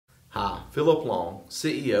Hi, Phillip Long,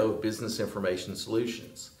 CEO of Business Information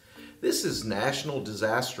Solutions. This is National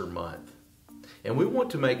Disaster Month, and we want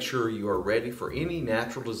to make sure you are ready for any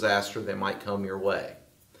natural disaster that might come your way.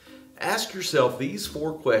 Ask yourself these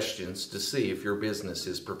 4 questions to see if your business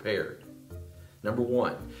is prepared. Number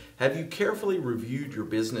 1, have you carefully reviewed your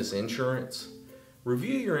business insurance?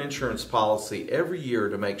 Review your insurance policy every year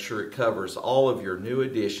to make sure it covers all of your new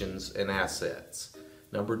additions and assets.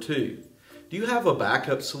 Number 2, do you have a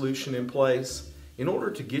backup solution in place? In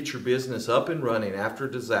order to get your business up and running after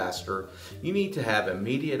a disaster, you need to have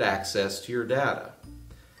immediate access to your data.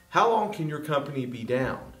 How long can your company be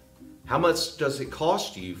down? How much does it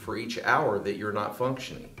cost you for each hour that you're not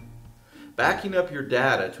functioning? Backing up your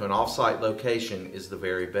data to an off-site location is the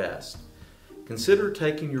very best. Consider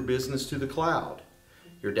taking your business to the cloud.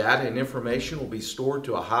 Your data and information will be stored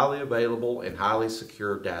to a highly available and highly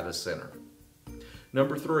secure data center.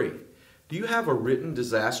 Number 3, do you have a written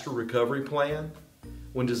disaster recovery plan?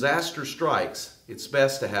 When disaster strikes, it's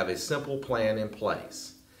best to have a simple plan in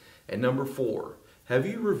place. And number 4, have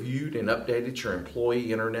you reviewed and updated your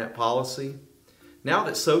employee internet policy? Now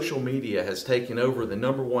that social media has taken over the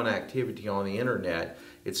 #1 activity on the internet,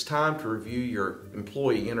 it's time to review your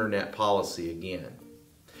employee internet policy again.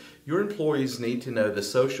 Your employees need to know the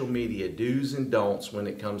social media do's and don'ts when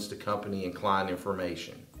it comes to company and client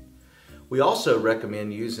information. We also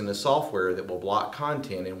recommend using a software that will block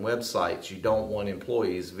content in websites you don't want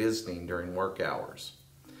employees visiting during work hours.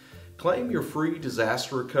 Claim your free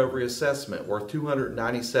disaster recovery assessment worth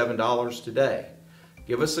 $297 today.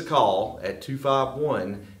 Give us a call at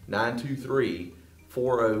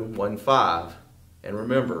 251-923-4015 and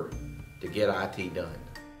remember to get IT done.